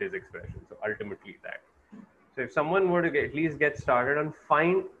movement is expression. So ultimately that. So if someone were to at least get started on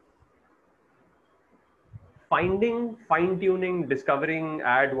finding, fine tuning, discovering,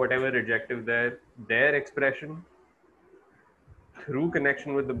 add whatever adjective there, their expression through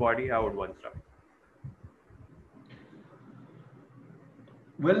connection with the body, how would one start?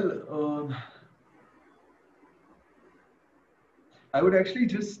 Well, I would actually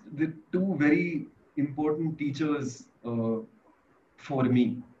just the two very important teachers for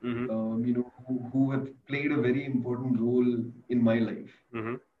me, Mm-hmm. you know, who have played a very important role in my life.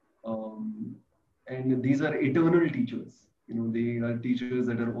 Mm-hmm. Um, and these are eternal teachers. You know, they are teachers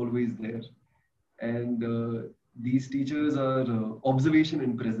that are always there. And these teachers are observation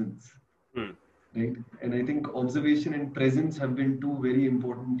and presence, Hmm. right? And I think observation and presence have been two very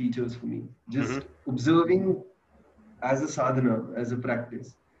important teachers for me. Mm-hmm. Just observing as a sadhana, as a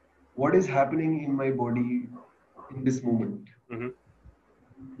practice, what is happening in my body in this moment.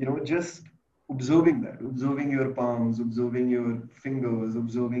 Mm-hmm. Just observing that, observing your palms, observing your fingers,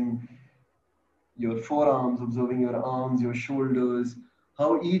 observing your forearms, observing your arms, your shoulders,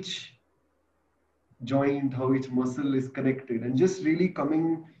 how each joint, how each muscle is connected, and just really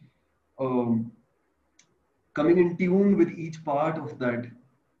um, coming in tune with each part of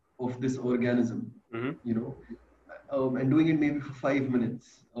of this organism, Mm-hmm. you know, and doing it maybe for 5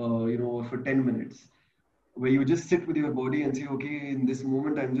 minutes, or for 10 minutes, where you just sit with your body and say, okay, in this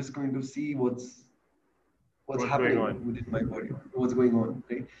moment, I'm just going to see what's What's going happening on? within my body, what's going on,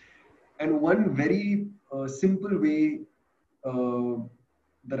 right? And one very simple way uh,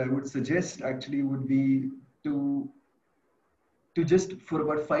 that I would suggest actually would be to just for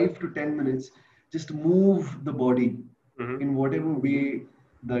about 5 to 10 minutes, just move the body Mm-hmm. in whatever way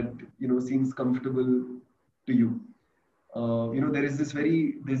that seems comfortable to you. There's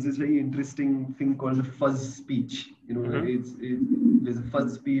this very interesting thing called the fuzz speech. Mm-hmm. There's a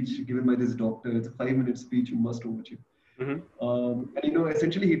fuzz speech given by this doctor. It's a 5 minute speech. You must watch it. Mm-hmm. And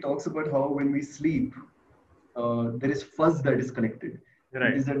essentially he talks about how when we sleep, there is fuzz that is collected. It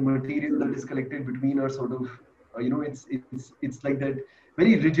Right. is that material that is collected between our sort of, it's like that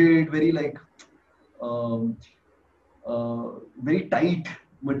very rigid, very like um, very tight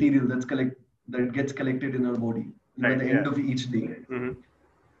material that gets collected in our body, at Right. the Yeah. end of each day. Mm-hmm.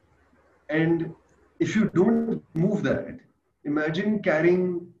 And if you don't move that, imagine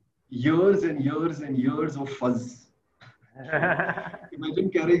carrying years and years and years of fuzz. Imagine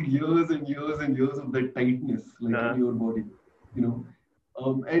carrying years and years and years of that tightness, like in Uh-huh. your body, you know.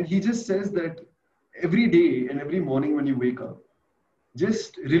 And he just says that every day and every morning when you wake up,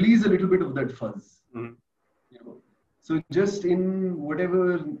 just release a little bit of that fuzz, Mm-hmm. you know. So just in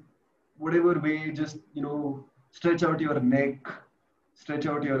whatever way, just stretch out your neck, stretch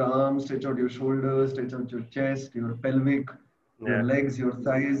out your arms, stretch out your shoulders, stretch out your chest, your pelvic, your Yeah. legs, your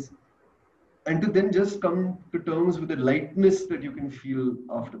thighs, and to then just come to terms with the lightness that you can feel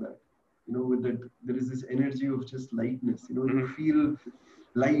after that. With that, there is this energy of just lightness. You Mm-hmm. feel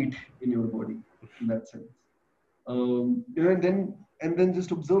light in your body in that sense. And then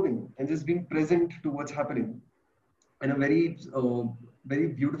just observing and just being present to what's happening. And a very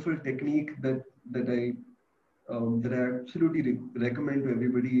beautiful technique that I absolutely recommend to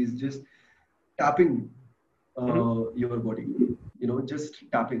everybody is just tapping Mm-hmm. your body. Just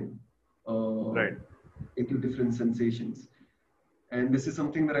tapping uh, Right. into different sensations. And this is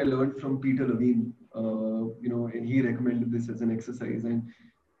something that I learned from Peter Levine. And he recommended this as an exercise. And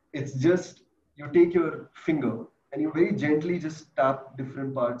it's just you take your finger and you very gently just tap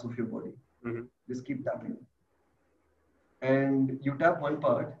different parts of your body. Mm-hmm. Just keep tapping. And you tap one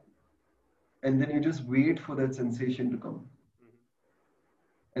part, and then you just wait for that sensation to come.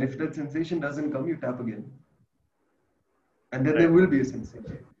 And if that sensation doesn't come, you tap again. And then Right. there will be a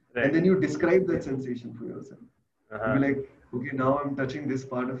sensation. Right. And then you describe that sensation for yourself. Uh-huh. You'll be like, okay, now I'm touching this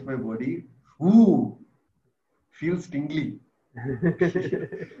part of my body. Ooh, feels tingly.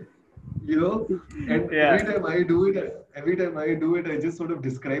 And Yeah. every time I do it, I just sort of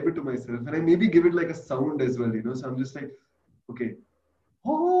describe it to myself. And I maybe give it like a sound as well, So I'm just like, okay.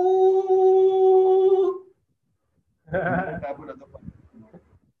 Oh. And then I tap another part.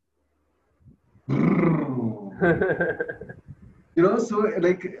 So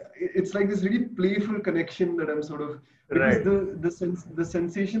like it's like this really playful connection that I'm sort of, because Right. the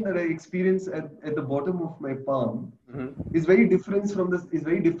sensation that I experience at the bottom of my palm Mm-hmm. is very different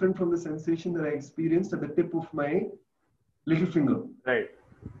from the sensation that I experienced at the tip of my little finger. Right.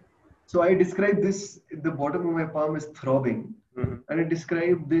 So I describe this at the bottom of my palm as throbbing, Mm-hmm. and I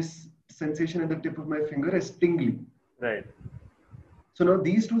describe this sensation at the tip of my finger as tingly. Right. So now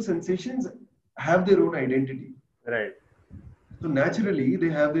these two sensations have their own identity. Right. So naturally, they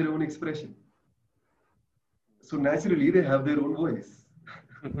have their own expression. So naturally, they have their own voice.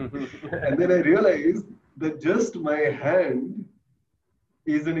 And then I realized that just my hand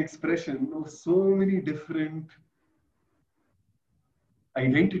is an expression of so many different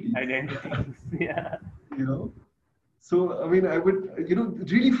identities. Identities. Yeah. So, I mean, I would,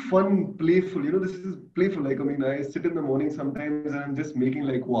 really fun, playful, this is playful. Like, I mean, I sit in the morning sometimes and I'm just making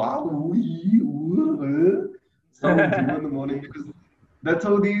like, wow, sounds, in the morning, because that's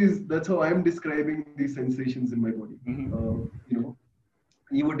how I'm describing these sensations in my body. Mm-hmm.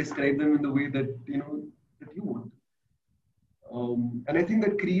 You would describe them in the way that, that you want. And I think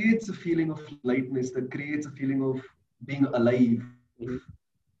that creates a feeling of lightness, that creates a feeling of being alive. Mhm.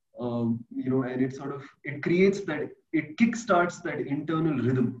 And it creates that, it kickstarts that internal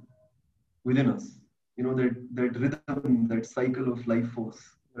rhythm within us. That rhythm, that cycle of life force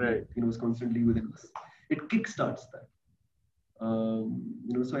that Right. is constantly within us. It kickstarts that.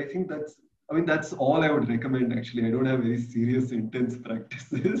 So I think that's all I would recommend. Actually, I don't have very serious, intense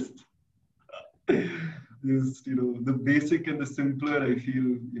practices. Just the basic and the simpler, I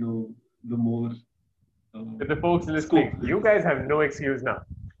feel the more To the folks scope listening, there you guys have no excuse now.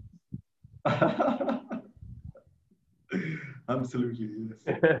 is. Absolutely, yes.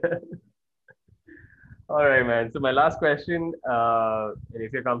 All right, man. So my last question, and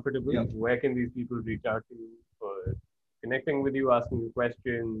if you're comfortable, Yeah. where can these people reach out to you for connecting with you, asking you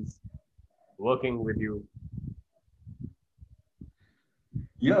questions, working with you?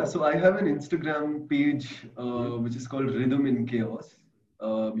 Yeah, so I have an Instagram page Mhm. which is called Rhythm in Chaos.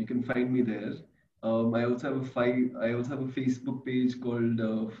 You can find me there. I also have a Facebook page called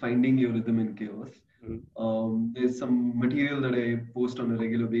Finding Your Rhythm in Chaos. Mhm. There's some material that I post on a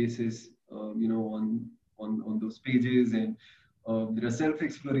regular basis, on those pages, and there are self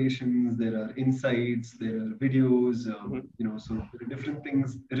explorations, there are insights, there are videos, Mhm. so there are different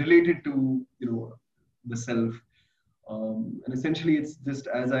things related to the self. And essentially, it's just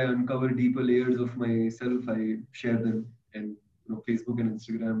as I uncover deeper layers of myself, I share them. And Facebook and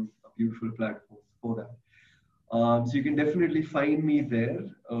Instagram are beautiful platforms for that. So you can definitely find me there.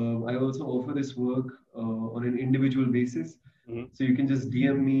 I also offer this work on an individual basis. Mhm. So you can just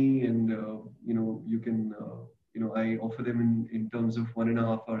DM me, and you can I offer them in terms of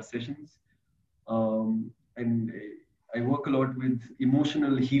 1.5 hour sessions. And I work a lot with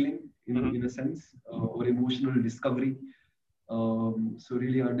emotional healing Mhm. in a sense, or emotional discovery. So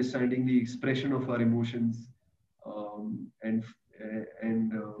really understanding the expression of our emotions, and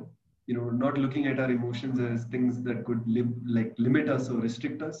not looking at our emotions as things that could limit us or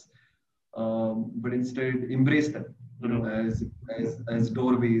restrict us, but instead embrace them, Mhm. as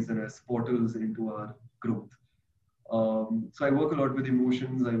doorways and as portals into our growth. So I work a lot with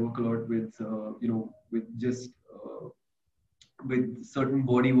emotions. I work a lot with certain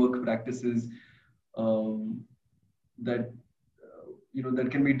body work practices, um, that that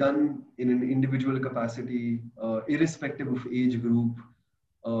can be done in an individual capacity, irrespective of age group,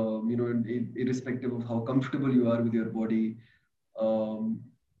 irrespective of how comfortable you are with your body, um,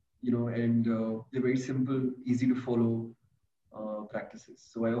 and they're very simple, easy to follow practices.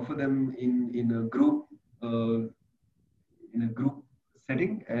 So I offer them uh, in a group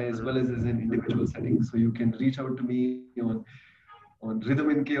setting as Mhm. well as an individual setting. So you can reach out to me on Rhythm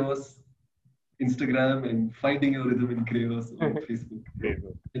in Chaos Instagram, and Finding Your Rhythm in Chaos on Facebook.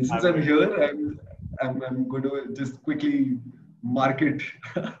 Facebook. And since I'm I'm going to. here, I'm going to just quickly market.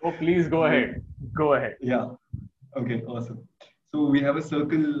 Oh, please go ahead. Go ahead. Yeah. Okay. Awesome. So we have a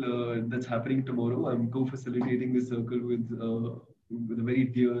circle that's happening tomorrow. I'm co-facilitating this circle with a very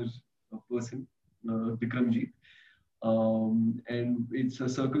dear person, Bikramjeet. And it's a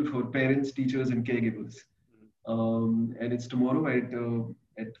circle for parents, teachers, and caregivers. And it's tomorrow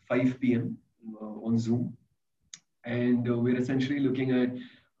at 5 p.m. On Zoom. And we're essentially looking at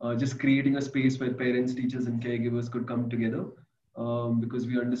just creating a space where parents, teachers, and caregivers could come together, because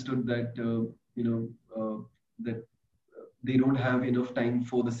we understood that that they don't have enough time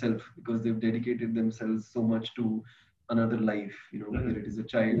for the self because they've dedicated themselves so much to another life, whether Mhm. it is a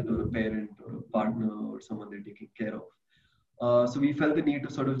child or a parent or a partner or someone they're taking care of. So we felt the need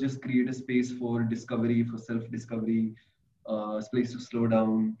to sort of just create a space for discovery, for self-discovery, a space to slow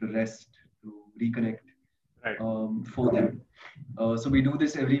down, to rest, to reconnect, Right. for them. So we do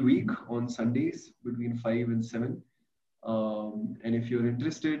this every week on Sundays between 5 and 7. And if you're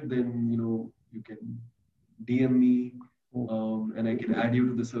interested, then you can DM me, and I can add you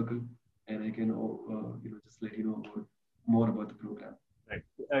to the circle, and I can just let you know more about the program. Right.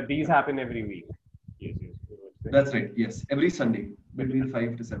 These happen every week. Yes, yes. You were saying. That's right. Yes, every Sunday Every between Sunday.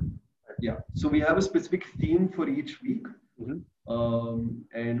 5 to 7. Yeah. So we have a specific theme for each week, Mhm.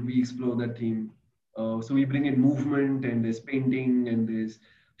 and we explore that theme. So we bring in movement, and there's painting, and there's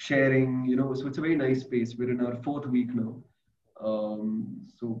sharing. So it's a very nice space. We're in our fourth week now.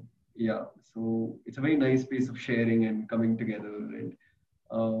 So yeah, so it's a very nice space of sharing and coming together.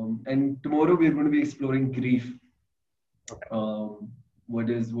 And tomorrow we're going to be exploring grief. Okay. What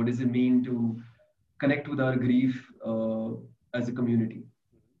does it mean to connect with our grief as a community?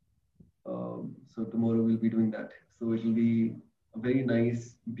 So tomorrow we'll be doing that. So it will be a very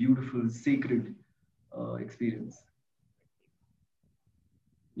nice, beautiful, sacred experience.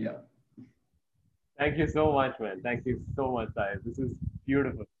 Yeah. Thank you so much, man. Thank you so much, Sahib. This is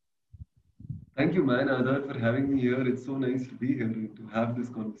beautiful. Thank you, man, Adar, for having me here. It's so nice to be here and to have this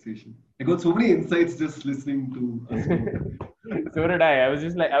conversation. I got so many insights just listening to us talk. So did I. I was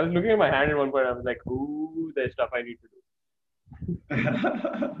just like, I was looking at my hand at one point. I was like, ooh, there's stuff I need to do.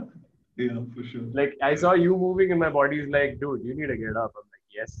 Yeah, for sure. Like, I saw you moving, and my body's like, dude, you need to get up. I'm like,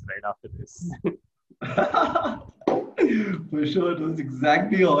 yes, right after this. For sure, it was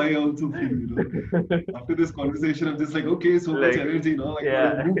exactly how I also feel, After this conversation, I'm just like, okay, so much Like, energy now. I yeah,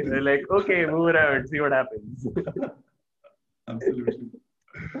 gotta move they're this. like, okay, move around, see what happens. Absolutely.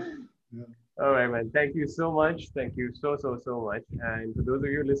 Yeah. All right, man. Thank you so much. Thank you so much. And for those of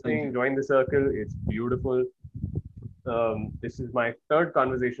you Thank listening, you. join the circle. It's beautiful. This is my third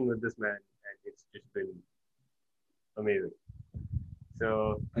conversation with this man, and it's just been amazing.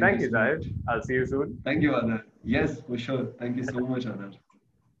 So Thank you thank you, so Zahid. much. I'll see you soon. Thank you, Adar. Yes, for sure. Thank you so much, Adar.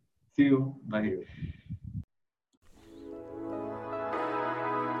 See you. See Bye. you.